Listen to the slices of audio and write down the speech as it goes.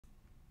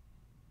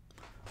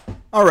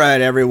All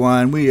right,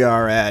 everyone, we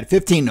are at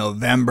 15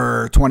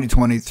 November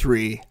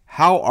 2023.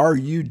 How are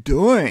you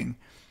doing?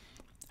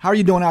 How are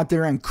you doing out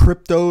there in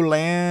crypto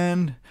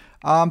land?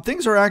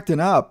 Things are acting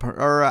up,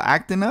 or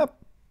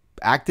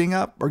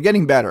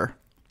getting better,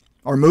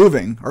 or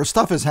moving, or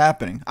stuff is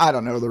happening. I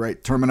don't know the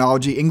right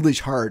terminology.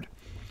 English hard.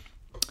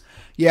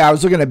 Yeah, I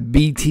was looking at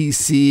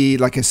BTC.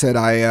 Like I said,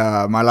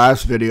 my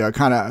last video, I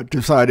kind of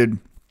decided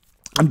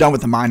I'm done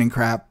with the mining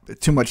crap.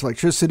 Too much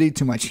electricity,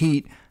 too much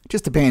heat,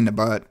 just a pain in the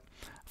butt.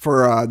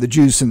 For the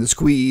juice and the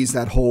squeeze,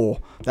 that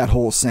whole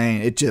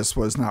saying, it just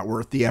was not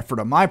worth the effort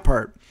on my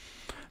part.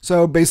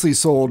 So basically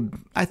sold,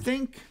 I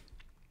think,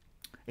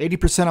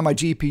 80% of my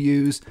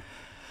GPUs.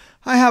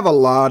 I have a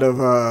lot of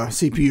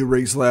CPU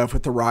rigs left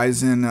with the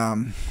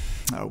Ryzen,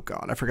 oh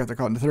God, I forgot they're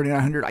called, the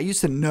 3900. I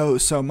used to know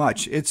so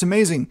much. It's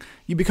amazing.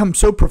 You become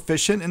so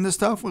proficient in this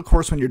stuff, of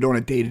course, when you're doing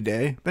it day to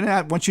day.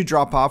 But once you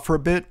drop off for a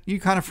bit, you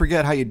kind of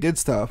forget how you did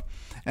stuff.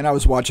 And I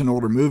was watching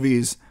older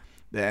movies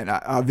and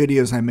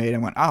videos I made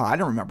and went, oh, I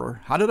don't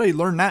remember. How did I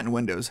learn that in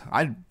Windows?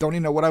 I don't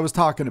even know what I was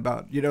talking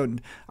about. You know,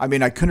 I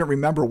mean, I couldn't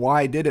remember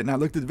why I did it. And I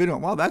looked at the video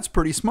and went, wow, that's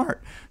pretty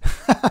smart.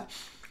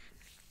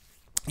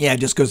 Yeah,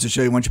 it just goes to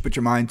show you, once you put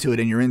your mind to it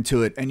and you're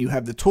into it and you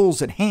have the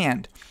tools at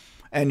hand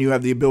and you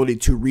have the ability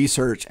to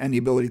research and the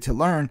ability to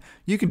learn,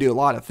 you can do a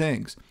lot of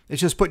things.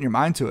 It's just putting your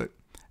mind to it.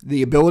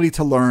 The ability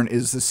to learn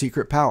is the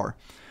secret power.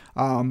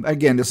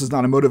 Again, this is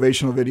not a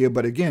motivational video,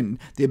 but again,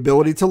 the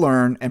ability to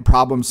learn and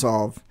problem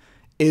solve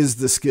is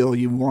the skill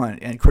you want,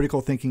 and critical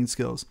thinking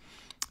skills.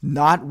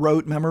 Not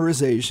rote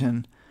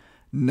memorization,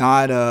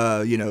 not,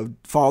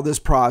 follow this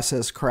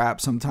process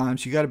crap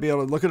sometimes. You got to be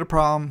able to look at a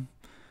problem.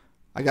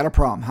 I got a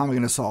problem. How am I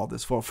going to solve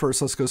this? Well,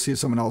 first, let's go see if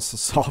someone else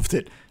has solved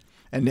it,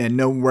 and then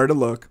know where to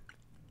look,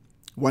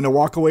 when to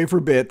walk away for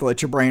a bit, to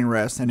let your brain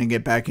rest, and then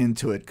get back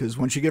into it. Because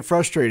once you get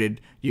frustrated,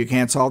 you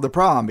can't solve the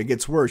problem. It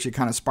gets worse. You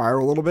kind of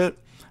spiral a little bit,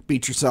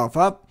 beat yourself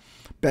up.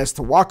 Best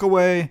to walk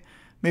away,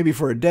 maybe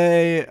for a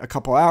day, a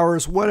couple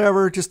hours,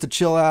 whatever, just to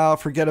chill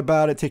out, forget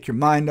about it, take your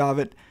mind off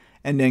it,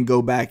 and then go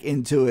back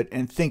into it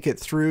and think it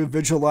through,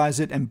 visualize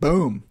it, and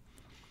boom,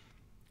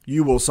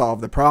 you will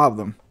solve the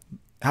problem.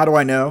 How do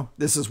I know?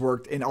 This has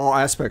worked in all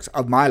aspects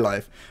of my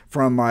life,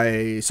 from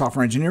my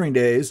software engineering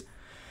days,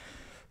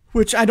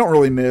 which I don't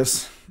really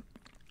miss,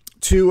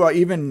 to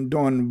even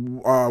doing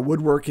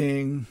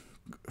woodworking,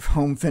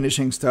 home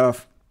finishing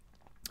stuff.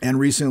 And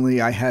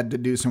recently I had to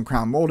do some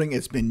crown molding.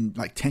 It's been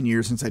like 10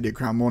 years since I did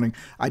crown molding.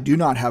 I do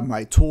not have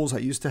my tools I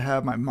used to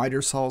have, my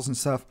miter saws and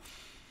stuff.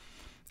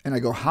 And I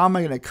go, how am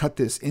I going to cut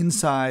this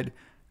inside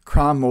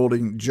crown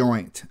molding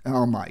joint?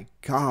 Oh my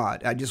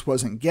God, I just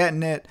wasn't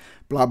getting it,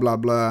 blah, blah,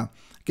 blah.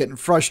 Getting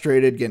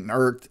frustrated, getting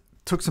irked.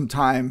 Took some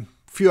time,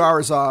 a few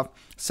hours off,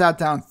 sat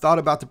down, thought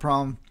about the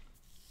problem,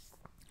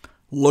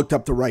 looked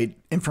up the right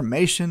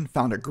information,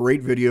 found a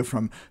great video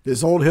from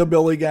this old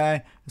hillbilly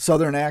guy,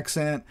 southern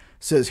accent,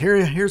 says,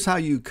 here's how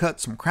you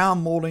cut some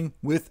crown molding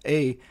with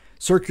a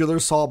circular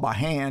saw by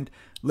hand,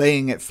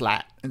 laying it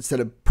flat instead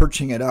of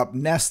perching it up,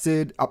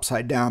 nested,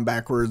 upside down,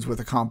 backwards with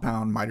a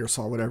compound miter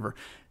saw, whatever.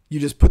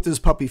 You just put this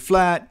puppy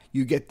flat,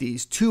 you get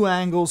these two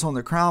angles on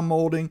the crown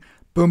molding,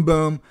 boom,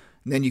 boom,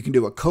 and then you can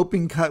do a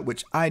coping cut,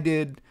 which I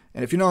did.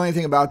 And if you know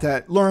anything about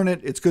that, learn it.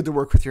 It's good to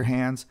work with your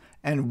hands.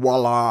 And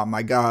voila,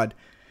 my God.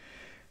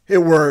 It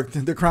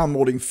worked. The crown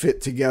molding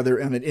fit together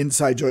in an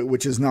inside joint,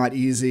 which is not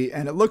easy.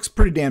 And it looks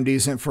pretty damn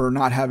decent for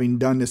not having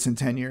done this in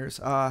 10 years.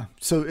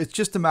 So it's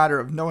just a matter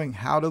of knowing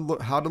how to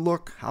look.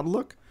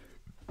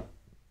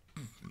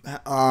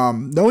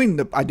 Knowing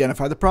to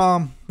identify the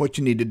problem, what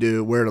you need to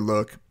do, where to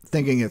look,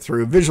 thinking it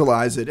through,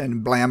 visualize it,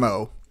 and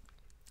blammo,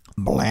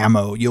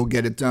 you'll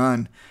get it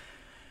done.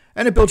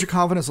 And it builds your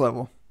confidence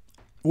level.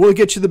 Will it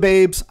get you the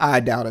babes?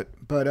 I doubt it.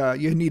 But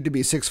you need to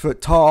be 6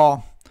 foot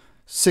tall,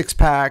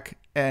 6-pack,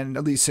 and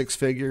at least 6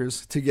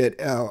 figures to get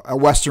a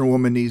Western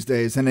woman these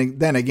days. And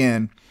then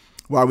again,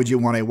 why would you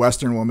want a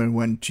Western woman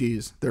when,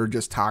 geez, they're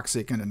just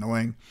toxic and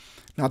annoying?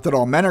 Not that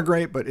all men are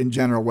great, but in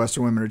general,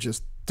 Western women are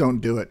just,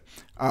 don't do it.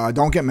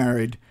 Don't get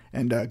married,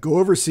 and go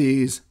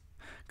overseas,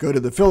 go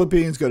to the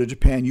Philippines, go to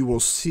Japan. You will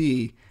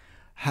see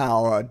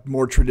how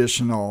more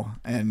traditional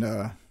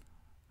and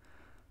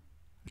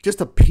just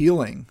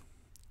appealing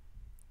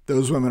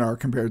those women are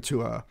compared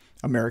to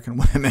American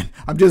women.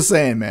 I'm just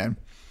saying, man.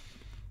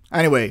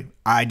 Anyway,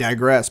 I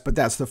digress, but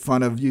that's the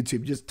fun of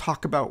YouTube. Just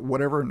talk about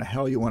whatever in the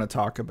hell you want to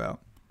talk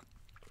about.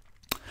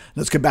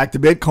 Let's get back to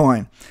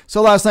Bitcoin.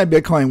 So last night,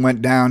 Bitcoin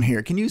went down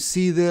here. Can you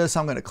see this?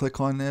 I'm going to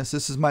click on this.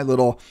 This is my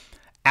little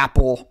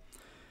Apple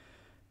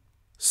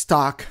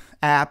stock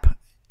app.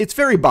 It's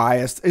very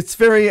biased.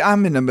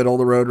 I'm in the middle of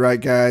the road,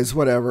 right, guys?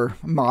 Whatever.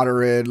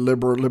 Moderate,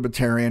 liberal,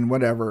 libertarian,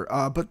 whatever.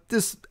 But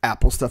this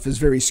Apple stuff is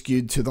very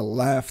skewed to the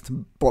left,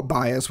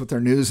 biased with their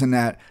news and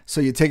that.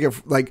 So you take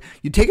it like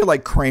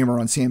Kramer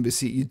on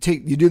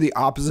CNBC. You do the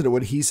opposite of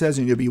what he says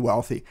and you'll be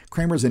wealthy.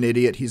 Kramer's an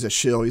idiot. He's a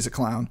shill. He's a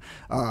clown.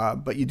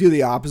 But you do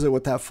the opposite of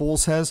what that fool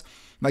says.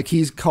 Like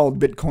he's called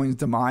Bitcoin's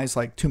demise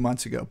like 2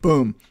 months ago.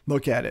 Boom.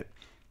 Look at it.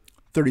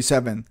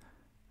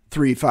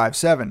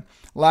 37,357.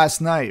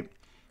 Last night,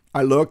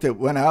 I looked, it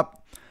went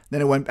up.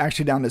 Then it went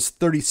actually down to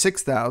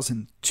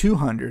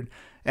 36,200.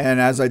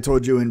 And as I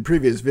told you in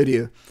previous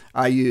video,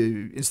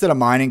 instead of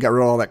mining, got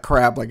rid of all that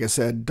crap. Like I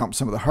said, dumped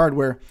some of the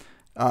hardware.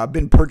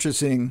 Been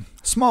purchasing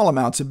small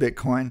amounts of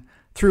Bitcoin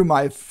through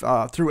my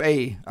through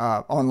a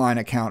online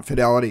account,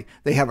 Fidelity.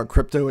 They have a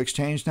crypto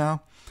exchange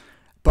now.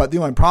 But the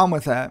only problem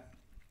with that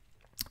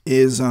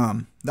is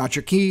not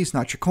your keys,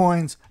 not your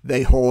coins.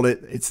 They hold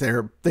it. It's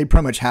there. They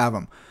pretty much have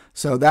them.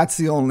 So that's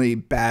the only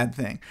bad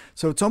thing.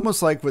 So it's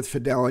almost like with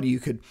Fidelity, you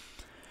could,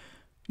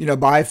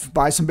 buy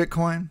some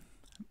Bitcoin,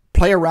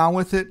 play around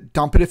with it,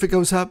 dump it if it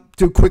goes up,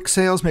 do quick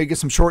sales, maybe get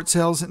some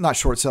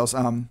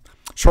short-term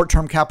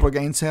capital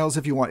gain sales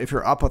if you want. If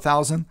you're up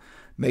 1,000,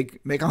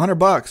 make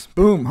 $100.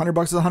 Boom,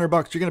 $100 is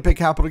 $100. You're going to pay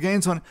capital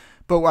gains on it.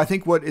 But I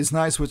think what is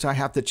nice, which I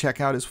have to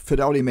check out, is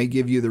Fidelity may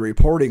give you the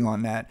reporting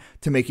on that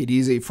to make it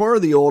easy for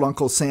the old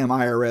Uncle Sam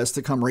IRS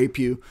to come rape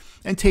you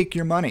and take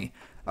your money.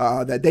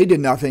 That they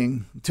did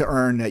nothing to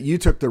earn, that you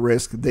took the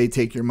risk, they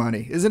take your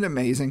money. Isn't it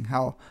amazing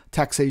how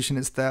taxation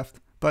is theft?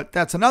 But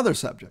that's another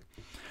subject.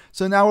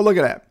 So now we're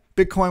looking at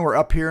Bitcoin. We're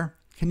up here.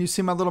 Can you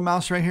see my little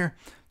mouse right here?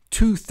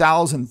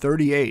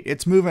 2,038.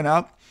 It's moving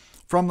up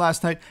from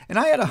last night. And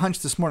I had a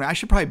hunch this morning I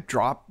should probably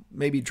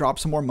drop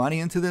some more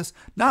money into this.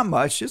 Not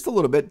much, just a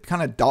little bit,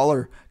 kind of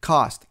dollar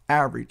cost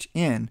average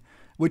in,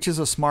 which is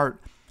a smart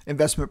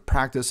investment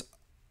practice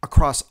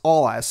across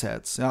all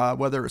assets,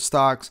 whether it's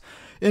stocks,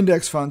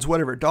 index funds,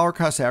 whatever. Dollar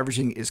cost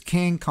averaging is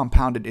king.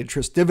 Compounded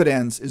interest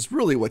dividends is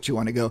really what you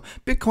want to go.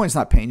 Bitcoin's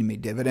not paying me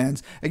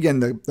dividends. Again,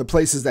 the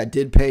places that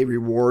did pay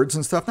rewards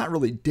and stuff, not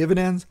really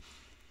dividends,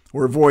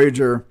 were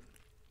Voyager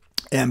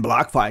and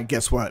BlockFi.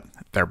 Guess what?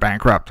 They're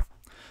bankrupt.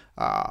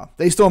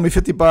 They stole me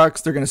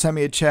 $50. They're going to send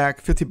me a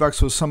check.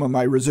 $50 was some of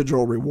my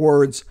residual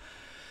rewards,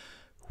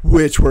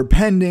 which were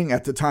pending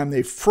at the time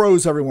they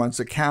froze everyone's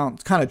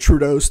account. Kind of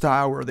Trudeau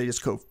style, where they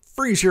just go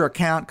freeze your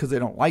account because they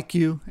don't like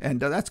you. And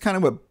that's kind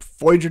of what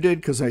Voyager did,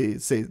 because they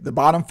say the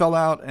bottom fell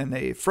out and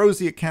they froze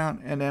the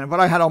account. But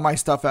I had all my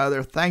stuff out of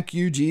there. Thank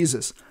you,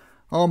 Jesus.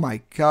 Oh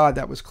my God,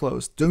 that was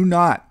close. Do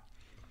not.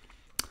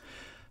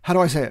 How do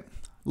I say it?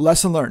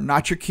 Lesson learned.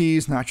 Not your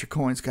keys, not your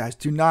coins, guys.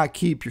 Do not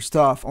keep your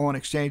stuff on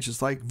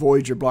exchanges like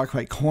Voyager,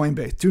 BlockFi,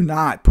 Coinbase. Do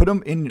not put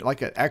them in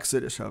like an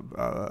Exodus,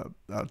 a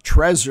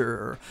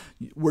Trezor,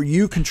 where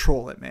you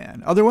control it,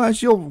 man.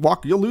 Otherwise, you'll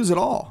lose it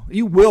all.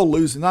 You will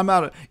lose it. Not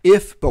about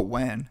if, but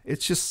when.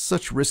 It's just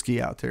such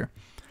risky out there.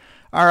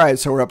 All right,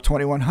 so we're up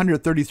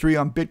 2,133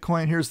 on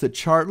Bitcoin. Here's the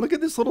chart. Look at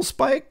this little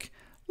spike.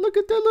 Look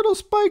at that little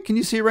spike. Can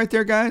you see it right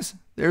there, guys?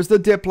 There's the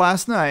dip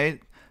last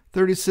night.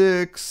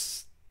 36.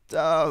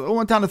 It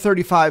went down to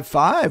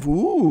 35.5.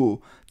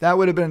 Ooh, that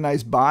would have been a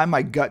nice buy.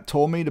 My gut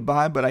told me to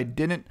buy, but I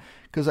didn't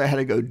because I had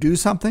to go do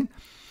something.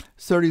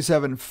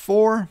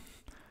 37.4.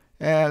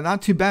 And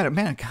not too bad.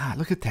 Man, God,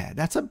 look at that.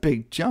 That's a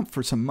big jump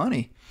for some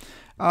money.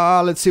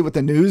 Let's see what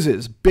the news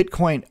is.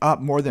 Bitcoin up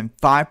more than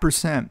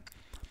 5%.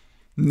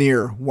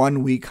 Near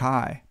 1 week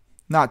high.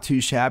 Not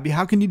too shabby.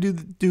 How can you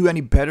do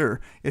any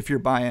better if you're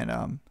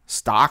buying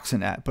stocks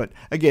and that? But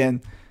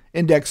again,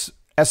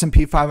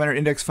 S&P 500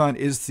 index fund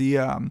is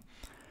the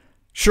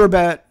sure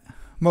bet,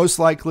 most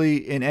likely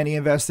in any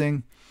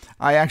investing.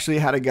 I actually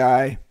had a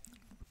guy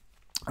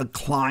a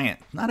guy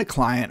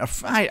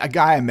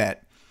I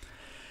met.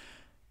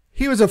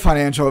 He was a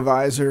financial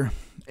advisor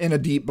in a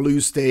deep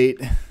blue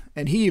state,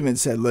 and he even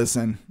said,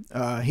 "Listen,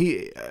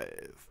 he's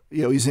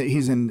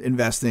in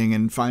investing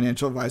and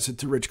financial advisor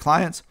to rich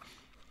clients,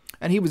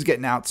 and he was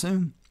getting out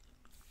soon.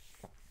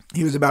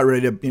 He was about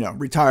ready to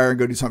retire and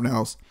go do something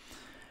else."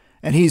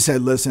 And he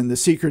said, "Listen, the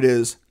secret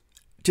is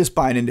just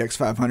buy an index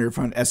 500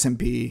 from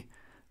S&P,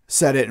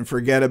 set it and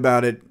forget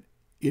about it.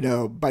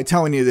 By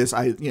telling you this,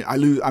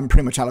 I'm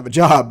pretty much out of a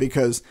job,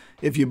 because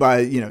if you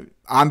buy,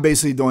 I'm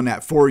basically doing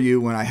that for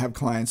you when I have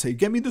clients say,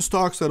 get me the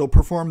stocks that'll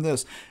perform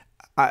this."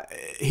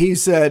 He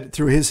said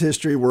through his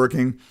history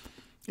working,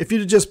 if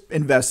you just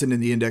invested in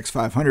the index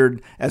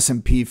 500,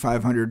 S&P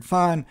 500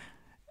 fund,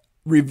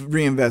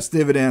 reinvest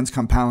dividends,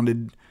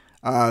 compounded,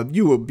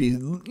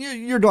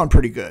 you're doing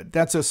pretty good.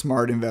 That's a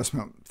smart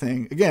investment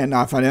thing. Again,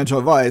 not financial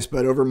advice,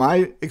 but over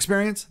my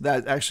experience,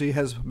 that actually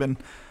has been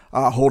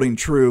holding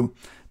true.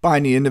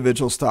 Buying the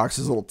individual stocks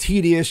is a little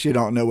tedious. You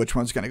don't know which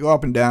one's going to go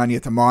up and down. You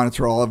have to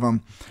monitor all of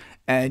them.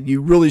 And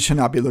you really should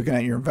not be looking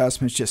at your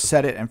investments. Just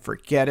set it and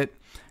forget it.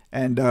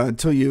 And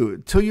until you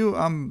need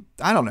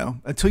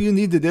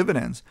the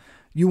dividends.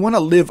 You want to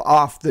live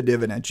off the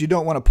dividends. You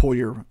don't want to pull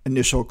your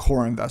initial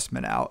core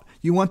investment out.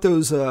 You want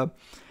those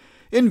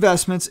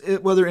investments,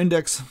 whether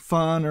index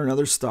fund or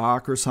another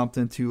stock or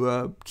something,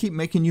 to keep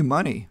making you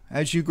money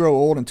as you grow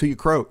old until you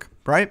croak,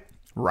 right?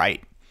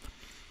 Right.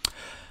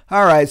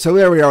 All right, so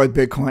there we are with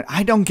Bitcoin.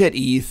 I don't get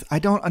ETH. I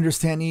don't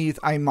understand ETH.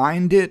 I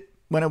mined it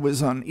when it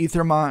was on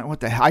Ethermine. What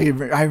the hell? I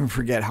even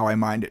forget how I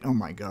mined it. Oh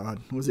my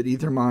God. Was it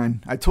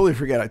Ethermine? I totally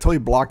forget. I totally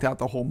blocked out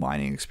the whole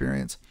mining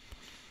experience.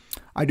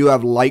 I do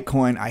have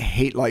Litecoin. I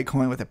hate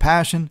Litecoin with a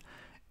passion.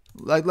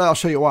 I'll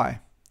show you why.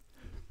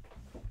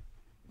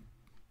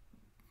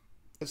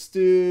 Let's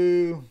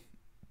do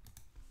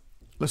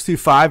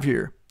 5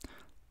 here.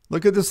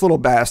 Look at this little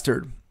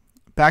bastard.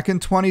 Back in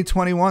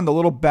 2021, the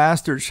little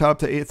bastard shot up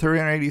to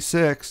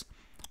 386.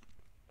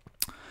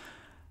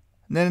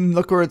 And then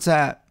look where it's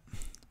at.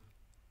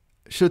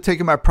 Should have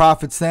taken my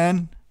profits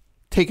then,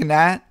 taken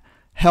that,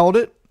 held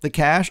it, the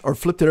cash, or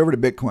flipped it over to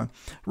Bitcoin.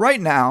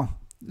 Right now,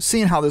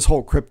 seeing how this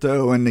whole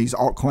crypto and these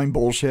altcoin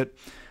bullshit,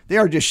 they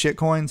are just shit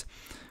coins.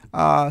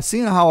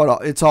 Seeing how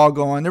it's all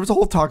going. There was a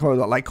whole talk about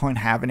Litecoin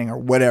halving or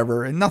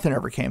whatever, and nothing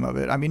ever came of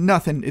it. I mean,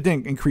 nothing. It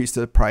didn't increase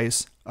the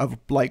price of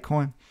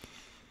Litecoin.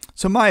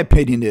 So my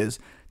opinion is,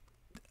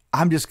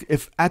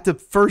 if at the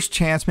first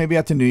chance, maybe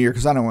at the new year,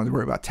 because I don't want to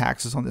worry about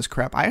taxes on this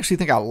crap. I actually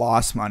think I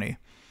lost money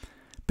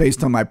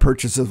based on my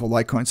purchases of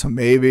Litecoin. So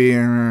maybe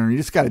you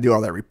just got to do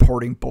all that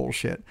reporting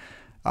bullshit.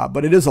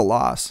 But it is a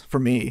loss for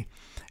me.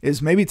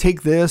 Is maybe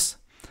take this,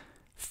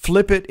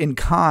 flip it in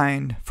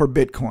kind for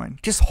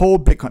Bitcoin. Just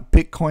hold Bitcoin.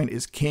 Bitcoin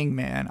is king,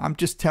 man. I'm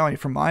just telling you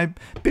from my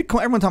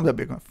Bitcoin. Everyone talks about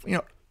Bitcoin.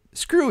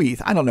 Screw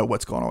ETH. I don't know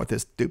what's going on with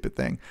this stupid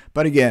thing.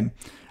 But again,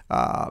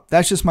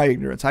 that's just my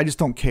ignorance. I just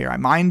don't care. I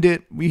mined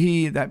it.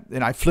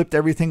 And I flipped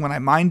everything when I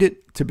mined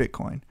it to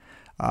Bitcoin.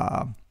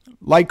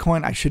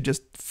 Litecoin, I should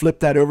just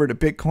flip that over to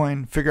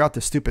Bitcoin, figure out the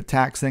stupid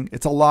tax thing.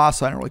 It's a loss,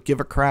 so I don't really give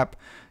a crap.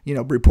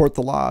 Report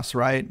the loss,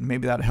 right?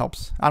 Maybe that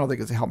helps. I don't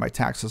think it's going to help my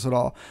taxes at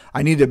all.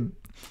 I need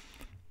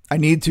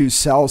to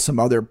sell some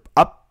other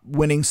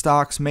winning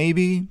stocks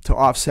maybe to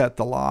offset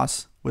the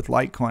loss with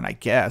Litecoin, I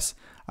guess.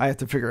 I have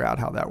to figure out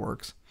how that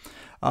works.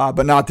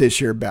 But not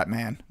this year,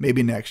 Batman.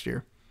 Maybe next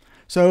year.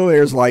 So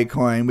there's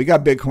Litecoin. We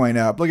got Bitcoin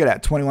up. Look at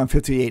that,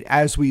 2158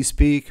 as we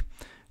speak.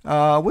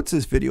 What's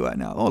this video at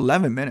now?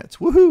 11 minutes.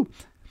 Woohoo!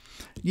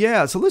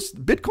 Yeah, so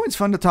Bitcoin's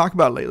fun to talk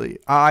about lately.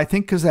 I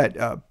think because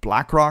that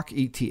BlackRock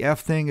ETF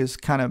thing has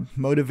kind of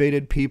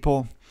motivated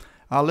people.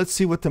 Let's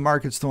see what the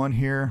market's doing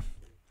here.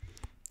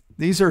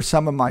 These are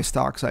some of my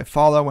stocks I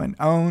follow and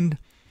owned.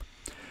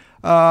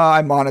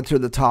 I monitor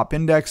the top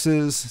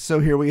indexes. So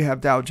here we have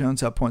Dow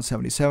Jones up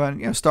 177.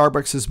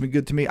 Starbucks has been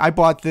good to me. I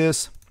bought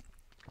this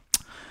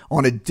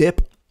on a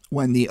dip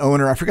when the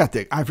owner, I forgot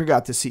the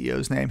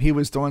CEO's name. He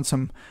was doing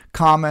some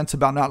comments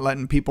about not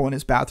letting people in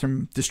his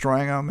bathroom,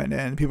 destroying them, and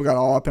then people got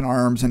all up in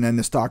arms, and then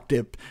the stock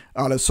dipped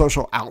out of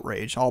social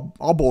outrage, all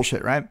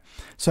bullshit, right?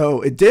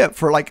 So it dipped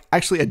for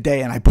actually a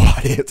day, and I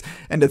bought it,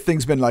 and the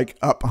thing's been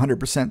up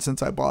 100%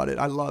 since I bought it.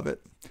 I love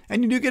it,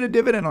 and you do get a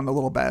dividend on the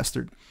little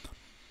bastard,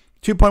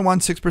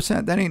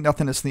 2.16%. That ain't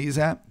nothing to sneeze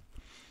at.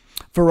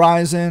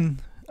 Verizon,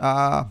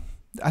 I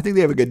think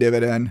they have a good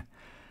dividend.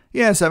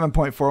 Yeah,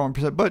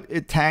 7.41%, but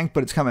it tanked,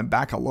 but it's coming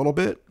back a little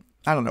bit.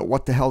 I don't know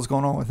what the hell's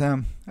going on with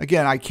them.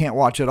 Again, I can't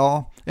watch it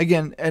all.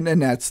 Again, and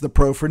that's the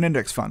pro for an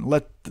index fund.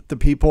 Let the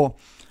people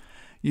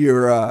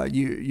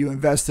you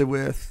invested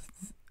with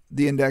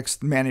the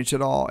index manage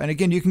it all. And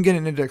again, you can get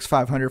an index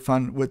 500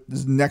 fund with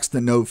next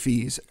to no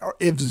fees, or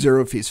if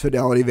zero fees.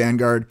 Fidelity,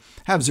 Vanguard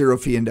have zero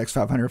fee index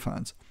 500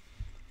 funds.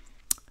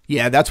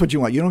 Yeah, that's what you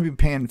want. You don't be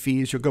paying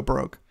fees. You'll go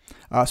broke.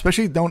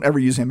 Especially don't ever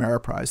use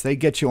Ameriprise. They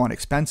get you on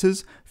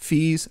expenses,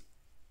 fees,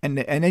 and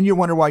then you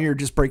wonder why you're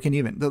just breaking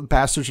even. The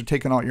bastards are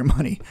taking all your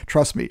money.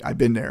 Trust me, I've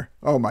been there.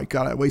 Oh my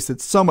God, I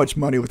wasted so much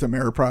money with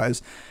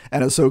Ameriprise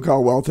and a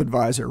so-called wealth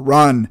advisor.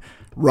 Run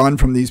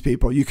from these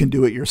people. You can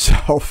do it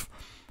yourself.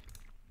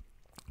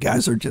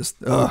 Guys are just,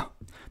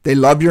 they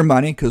love your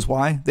money because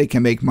why? They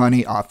can make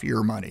money off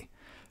your money.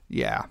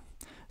 Yeah.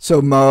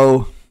 So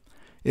Mo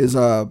is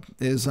oh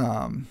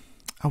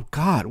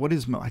God, what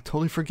is Mo? I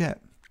totally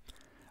forget.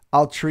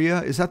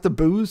 Altria, is that the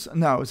booze?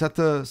 No, is that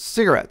the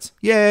cigarettes?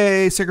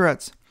 Yay,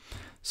 cigarettes.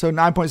 So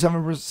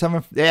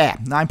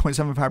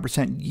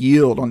 9.75%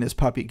 yield on this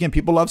puppy. Again,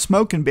 people love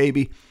smoking,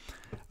 baby.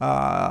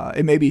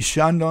 It may be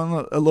shunned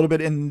on a little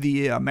bit in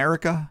the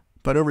America,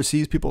 but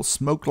overseas people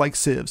smoke like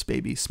sieves,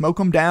 baby. Smoke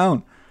them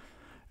down.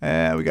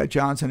 We got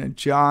Johnson &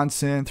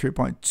 Johnson,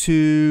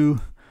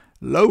 3.2.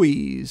 Low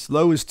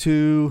is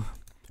 2.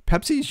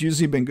 Pepsi's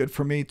usually been good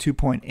for me,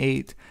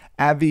 2.8.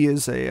 AbbVie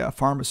is a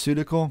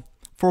pharmaceutical.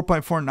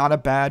 4.4, not a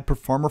bad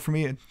performer for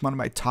me. It's one of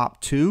my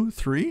top 2,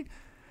 3.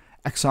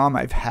 Exxon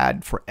I've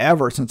had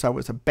forever since I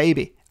was a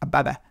baby. A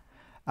baby.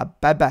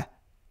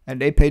 And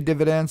they pay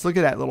dividends. Look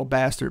at that little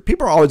bastard.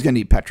 People are always going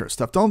to eat petro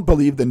stuff. Don't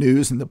believe the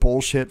news and the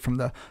bullshit from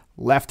the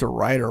left or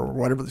right or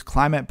whatever, this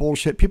climate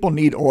bullshit. People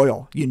need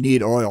oil. You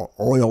need oil.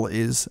 Oil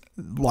is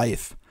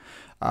life.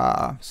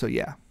 So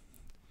yeah,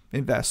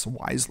 invest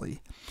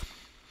wisely.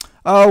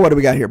 Oh, what do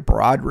we got here?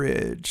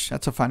 Broadridge.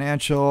 That's a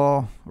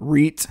financial.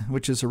 REIT,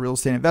 which is a real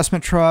estate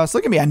investment trust.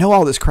 Look at me. I know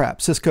all this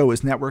crap. Cisco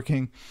is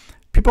networking.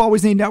 People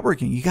always need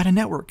networking. You got to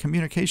network.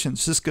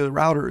 Communications, Cisco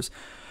routers,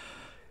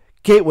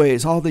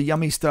 gateways, all the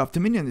yummy stuff.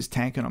 Dominion is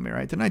tanking on me,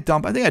 right? Didn't I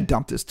dump? I think I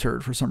dumped this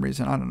turd for some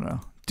reason. I don't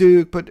know.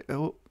 Duke, but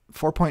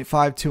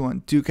 4.52 on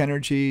Duke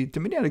Energy.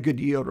 Dominion had a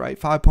good yield, right?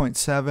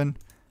 5.7.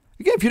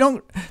 Again, if you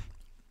don't,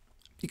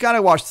 you got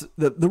to watch.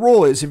 The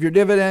rule is if you're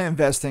dividend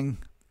investing,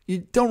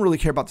 you don't really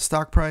care about the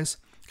stock price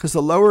because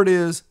the lower it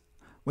is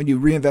when you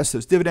reinvest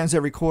those dividends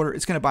every quarter,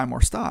 it's going to buy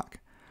more stock.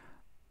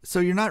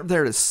 So you're not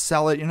there to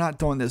sell it. You're not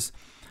doing this,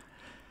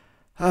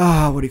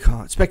 what do you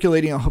call it?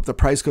 Speculating. I hope the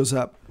price goes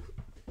up.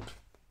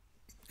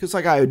 Because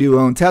like I do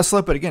own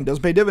Tesla, but again,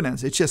 doesn't pay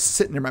dividends. It's just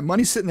sitting there. My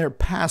money's sitting there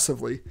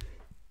passively,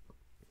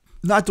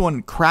 not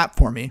doing crap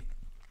for me.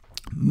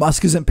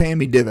 Musk isn't paying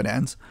me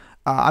dividends.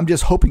 I'm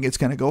just hoping it's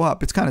going to go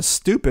up. It's kind of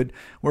stupid,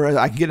 whereas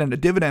I can get in a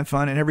dividend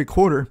fund and every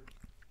quarter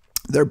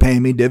they're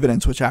paying me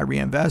dividends, which I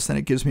reinvest, and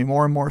it gives me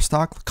more and more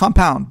stock.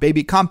 Compound,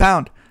 baby,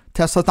 compound.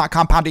 Tesla's not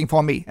compounding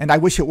for me, and I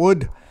wish it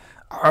would.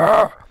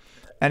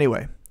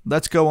 Anyway,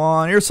 let's go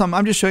on. Here's some.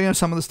 I'm just showing you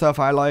some of the stuff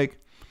I like.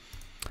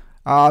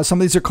 Some of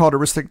these are called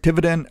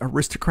dividend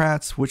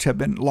aristocrats, which have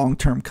been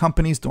long-term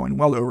companies doing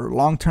well over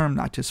long-term,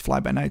 not just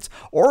fly-by-nights.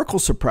 Oracle,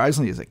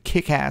 surprisingly, is a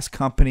kick-ass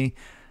company.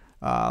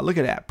 Look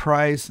at that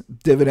price,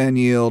 dividend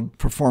yield,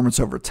 performance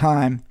over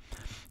time.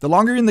 The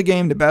longer you're in the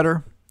game, the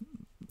better.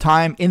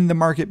 Time in the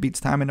market beats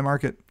time in the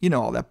market. You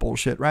know all that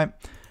bullshit, right?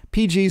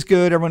 PG's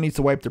good. Everyone needs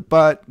to wipe their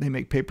butt. They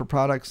make paper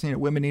products. You know,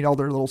 women need all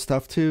their little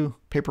stuff too.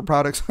 Paper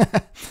products.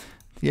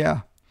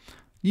 Yeah,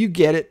 you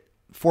get it.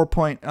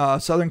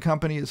 Southern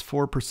Company is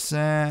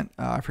 4%.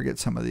 I forget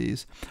some of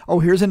these. Oh,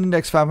 here's an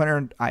index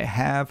 500 I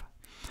have.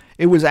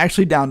 It was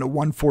actually down to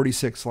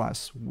 146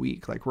 last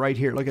week, like right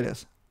here. Look at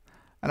this.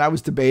 And I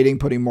was debating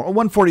putting more.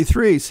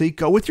 143. See,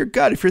 go with your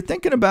gut. If you're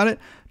thinking about it,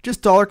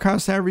 just dollar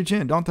cost average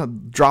in. Don't have to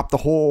drop the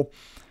whole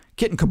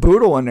kit and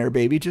caboodle in there,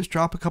 baby. Just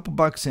drop a couple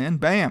bucks in.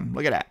 Bam.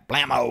 Look at that.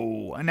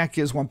 Blammo. And that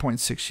gives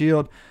 1.6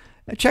 yield.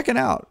 Check it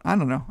out. I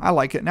don't know. I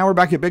like it. Now we're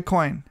back at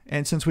Bitcoin.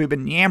 And since we've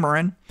been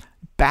yammering,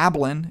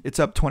 babbling, it's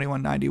up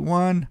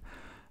 21.91.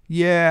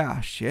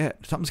 Yeah, shit.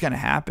 Something's going to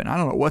happen. I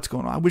don't know what's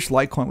going on. I wish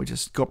Litecoin would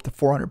just go up to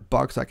 400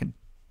 bucks. I can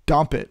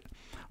dump it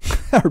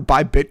or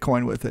buy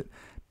Bitcoin with it.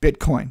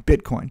 Bitcoin,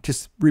 Bitcoin.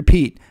 Just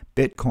repeat,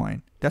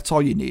 Bitcoin. That's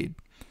all you need.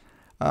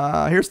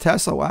 Here's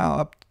Tesla. Wow,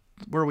 up.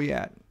 Where are we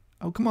at?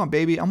 Oh, come on,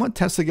 baby. I want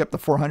Tesla to get up to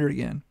 400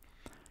 again.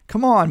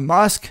 Come on,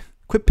 Musk.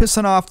 Quit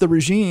pissing off the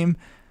regime,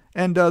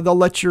 and they'll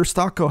let your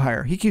stock go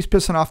higher. He keeps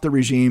pissing off the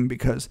regime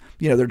because,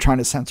 you know, they're trying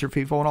to censor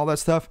people and all that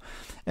stuff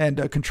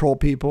and control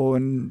people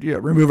and, you know,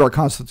 remove our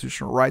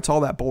constitutional rights,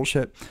 all that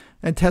bullshit.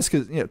 And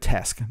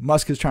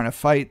Musk is trying to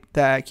fight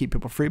that, keep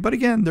people free. But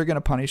again, they're going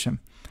to punish him.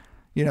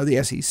 You know,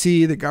 the SEC,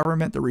 the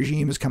government, the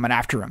regime is coming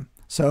after him.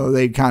 So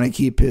they kind of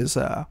keep his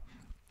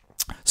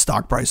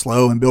stock price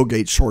low, and Bill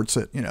Gates shorts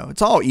it. You know,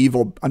 it's all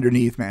evil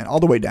underneath, man, all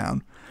the way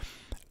down.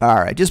 All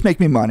right, just make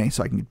me money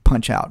so I can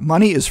punch out.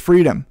 Money is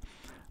freedom.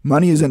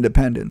 Money is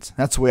independence.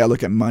 That's the way I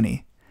look at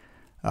money.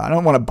 I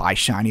don't want to buy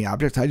shiny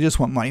objects. I just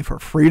want money for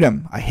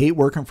freedom. I hate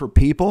working for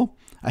people.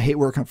 I hate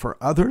working for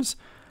others.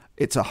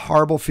 It's a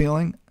horrible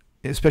feeling,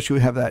 especially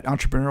when we have that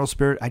entrepreneurial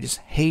spirit. I just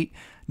hate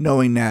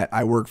knowing that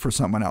I work for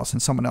someone else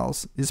and someone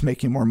else is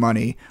making more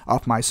money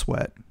off my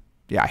sweat.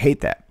 Yeah, I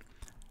hate that.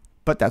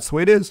 But that's the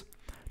way it is.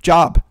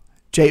 Job,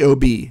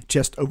 J-O-B,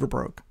 just over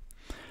broke.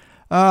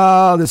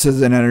 This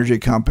is an energy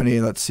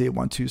company. Let's see,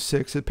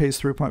 126. It pays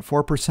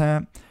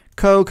 3.4%.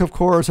 Coke, of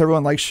course.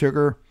 Everyone likes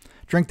sugar.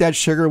 Drink that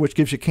sugar, which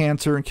gives you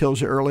cancer and kills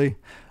you early.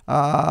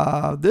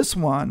 This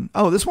one.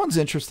 Oh, this one's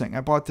interesting.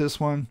 I bought this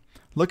one.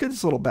 Look at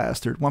this little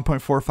bastard,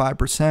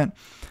 1.45%.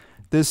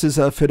 This is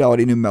a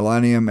Fidelity New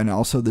Millennium, and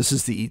also this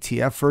is the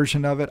ETF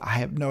version of it. I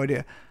have no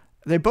idea.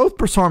 They both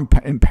perform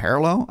in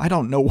parallel. I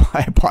don't know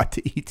why I bought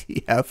the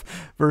ETF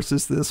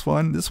versus this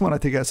one. This one I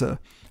think has a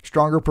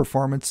stronger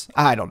performance.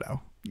 I don't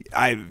know.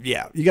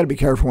 Yeah, you got to be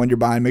careful when you're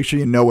buying. Make sure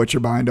you know what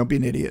you're buying. Don't be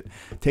an idiot.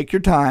 Take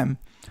your time.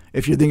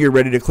 If you think you're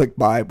ready to click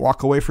buy,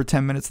 walk away for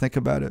 10 minutes. Think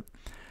about it.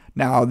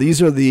 Now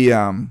these are the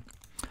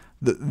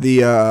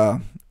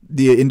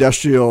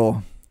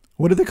industrial.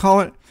 What do they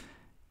call it?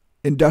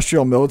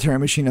 Industrial military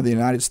machine of the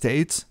United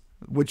States,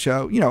 which,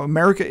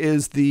 America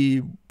is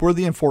we're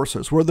the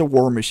enforcers. We're the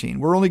war machine.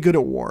 We're only good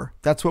at war.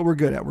 That's what we're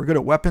good at. We're good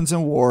at weapons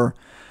and war.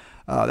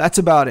 That's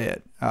about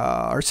it.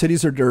 Our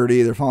cities are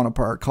dirty. They're falling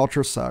apart.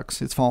 Culture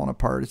sucks. It's falling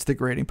apart. It's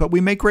degrading. But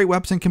we make great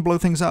weapons and can blow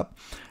things up.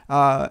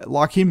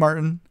 Lockheed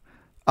Martin,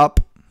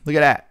 up. Look at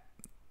that.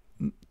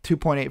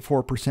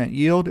 2.84%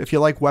 yield. If you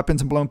like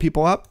weapons and blowing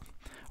people up,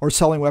 or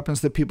selling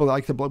weapons to people that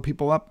like to blow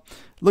people up.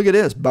 Look at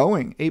this.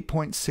 Boeing,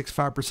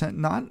 8.65%.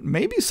 Not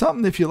maybe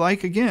something if you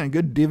like. Again,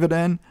 good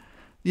dividend,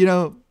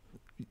 yield.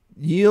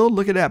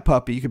 Look at that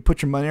puppy. You could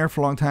put your money there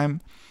for a long time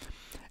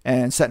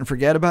and set and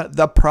forget about it.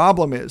 The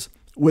problem is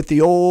with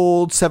the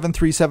old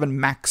 737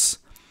 MAX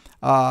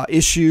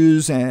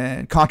issues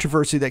and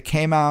controversy that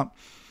came out,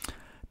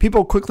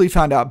 people quickly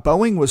found out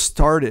Boeing was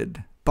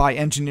started by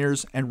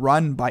engineers and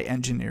run by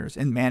engineers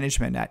in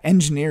management. That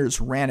engineers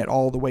ran it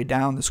all the way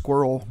down the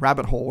squirrel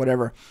rabbit hole,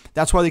 whatever.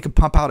 That's why they could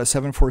pump out a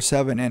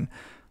 747. And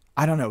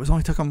I don't know, it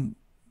only took them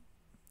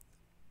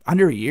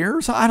under a year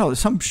or so. I don't know,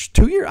 some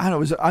 2 years. I don't know,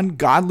 it was an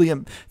ungodly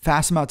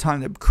fast amount of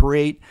time to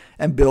create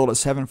and build a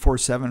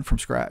 747 from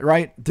scratch,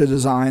 right? The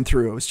design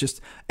through. It was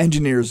just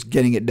engineers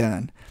getting it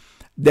done.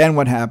 Then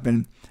what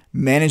happened?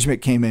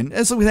 Management came in.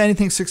 As with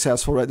anything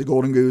successful, right? The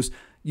golden goose.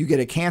 You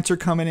get a cancer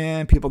coming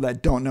in, people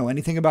that don't know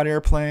anything about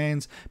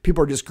airplanes.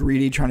 People are just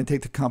greedy, trying to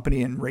take the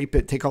company and rape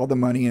it, take all the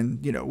money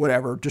and,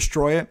 whatever,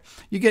 destroy it.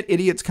 You get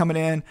idiots coming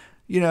in,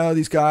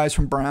 these guys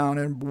from Brown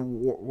and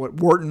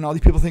Wharton, all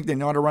these people think they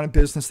know how to run a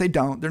business. They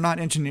don't. They're not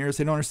engineers.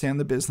 They don't understand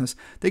the business.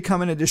 They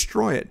come in and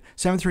destroy it.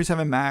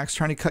 737 MAX,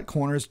 trying to cut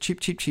corners,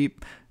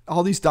 cheap.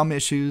 All these dumb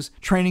issues,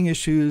 training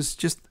issues,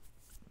 just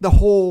the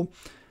whole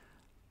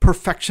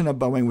perfection of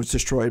Boeing was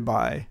destroyed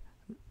by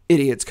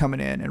idiots coming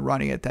in and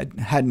running it that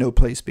had no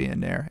place being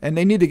there. And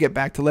they need to get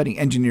back to letting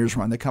engineers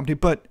run the company,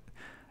 but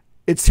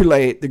it's too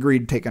late. The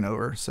greed taken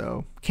over.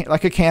 So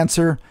like a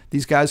cancer,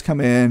 these guys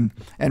come in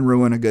and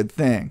ruin a good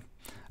thing.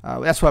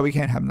 That's why we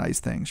can't have nice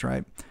things,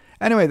 right?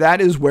 Anyway, that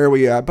is where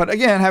we are. But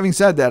again, having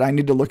said that, I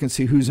need to look and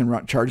see who's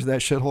in charge of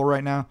that shithole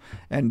right now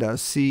and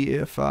see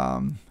if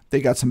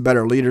they got some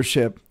better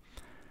leadership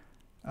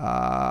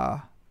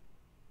and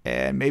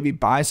maybe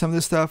buy some of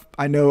this stuff.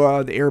 I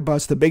know the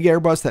Airbus, the big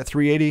Airbus, that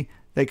 380,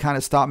 they kind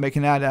of stopped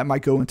making that. That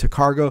might go into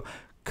cargo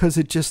because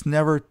it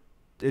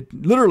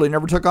literally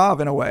never took off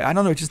in a way. I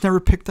don't know. It just never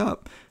picked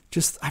up.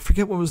 I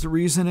forget what was the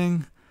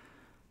reasoning.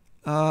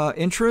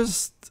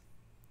 Interest.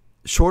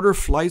 Shorter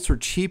flights are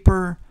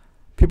cheaper.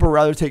 People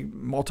rather take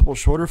multiple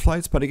shorter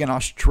flights. But again,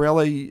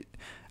 Australia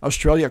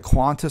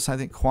Qantas, I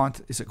think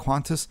is it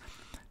Qantas?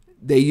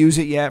 They use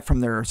it yet from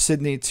their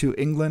Sydney to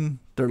England,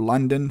 their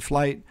London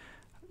flight,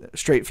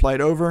 straight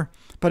flight over.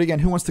 But again,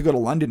 who wants to go to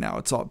London now?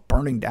 It's all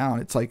burning down.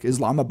 It's like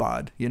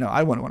Islamabad.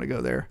 I wouldn't want to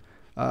go there.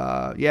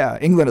 Yeah,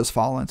 England has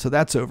fallen, so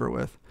that's over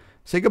with.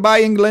 Say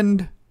goodbye,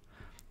 England.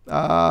 You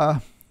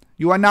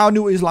are now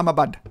New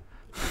Islamabad.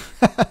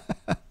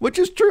 Which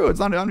is true. It's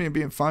not even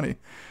being funny.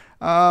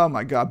 Oh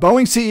my God.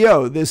 Boeing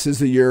CEO, this is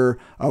the year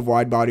of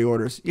wide body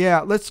orders.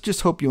 Yeah, let's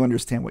just hope you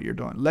understand what you're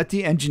doing. Let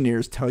the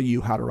engineers tell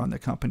you how to run the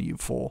company, you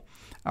fool.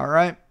 All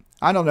right.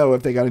 I don't know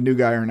if they got a new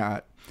guy or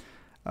not.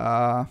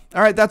 All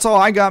right, that's all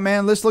I got,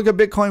 man. Let's look at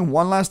Bitcoin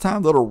one last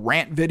time. Little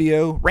rant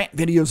video. Rant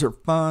videos are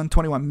fun.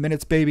 21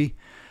 minutes, baby.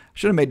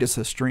 Should have made this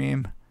a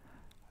stream.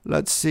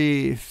 Let's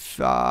see.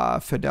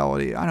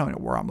 Fidelity. I don't know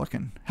where I'm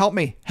looking. Help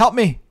me.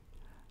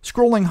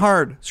 Scrolling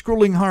hard.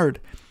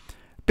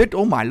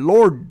 Oh my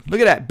Lord. Look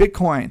at that.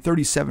 Bitcoin,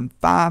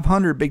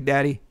 37,500, Big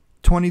Daddy.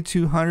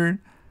 2,200,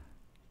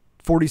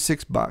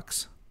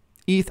 $46.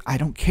 ETH, I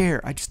don't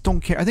care. I just don't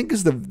care. I think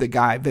this is the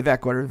guy,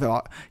 Vivek,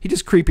 whatever. He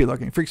just creepy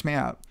looking. Freaks me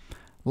out.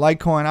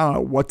 Litecoin, I don't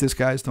know what this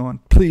guy's doing.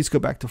 Please go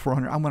back to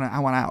 400. I want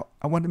out.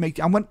 I want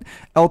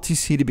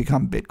LTC to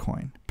become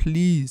Bitcoin.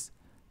 Please,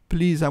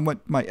 I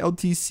want my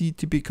LTC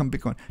to become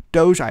Bitcoin.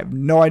 Doge, I have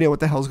no idea what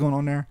the hell's going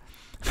on there.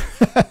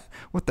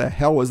 What the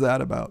hell was that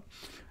about?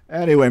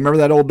 Anyway, remember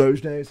that old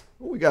Doge days?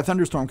 Oh, we got a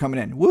thunderstorm coming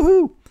in.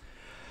 Woohoo!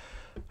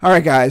 All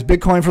right, guys.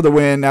 Bitcoin for the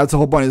win. That's the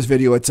whole point of this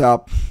video. It's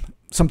up.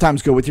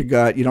 Sometimes go with your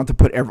gut. You don't have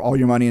to put all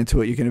your money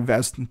into it. You can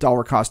invest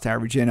dollar cost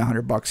average in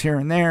 $100 here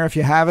and there if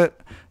you have it.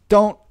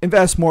 Don't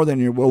invest more than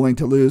you're willing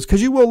to lose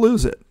because you will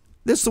lose it.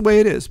 This is the way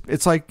it is.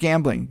 It's like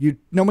gambling.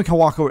 No one can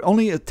walk away.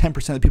 Only 10%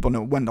 of the people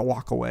know when to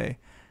walk away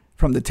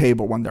from the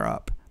table when they're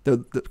up.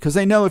 Because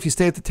they know if you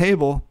stay at the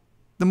table,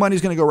 the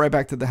money's going to go right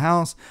back to the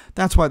house.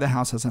 That's why the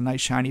house has a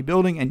nice shiny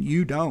building and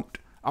you don't.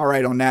 All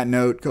right, on that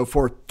note, go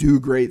forth, do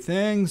great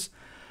things.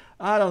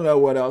 I don't know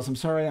what else. I'm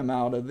sorry I'm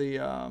out of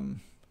the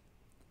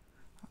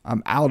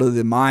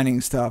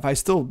mining stuff. I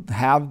still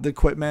have the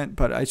equipment,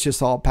 but it's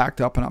just all packed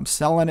up and I'm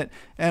selling it.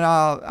 And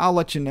I'll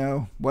let you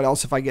know what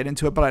else if I get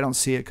into it, but I don't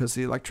see it because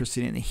the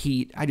electricity and the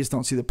heat. I just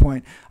don't see the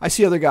point. I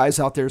see other guys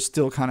out there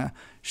still kind of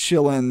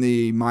shilling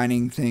the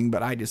mining thing,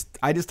 but I just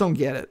don't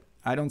get it.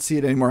 I don't see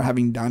it anymore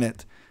having done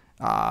it.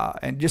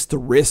 And just the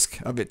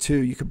risk of it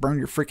too. You could burn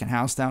your freaking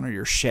house down or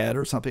your shed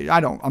or something.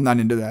 I'm not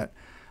into that.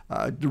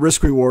 The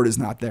risk reward is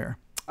not there.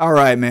 All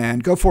right, man,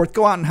 go forth,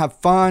 go out and have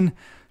fun.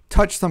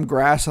 Touch some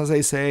grass, as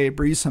they say,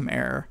 breathe some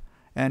air,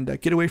 and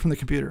get away from the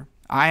computer.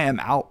 I am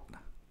out.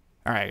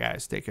 All right,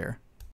 guys, take care.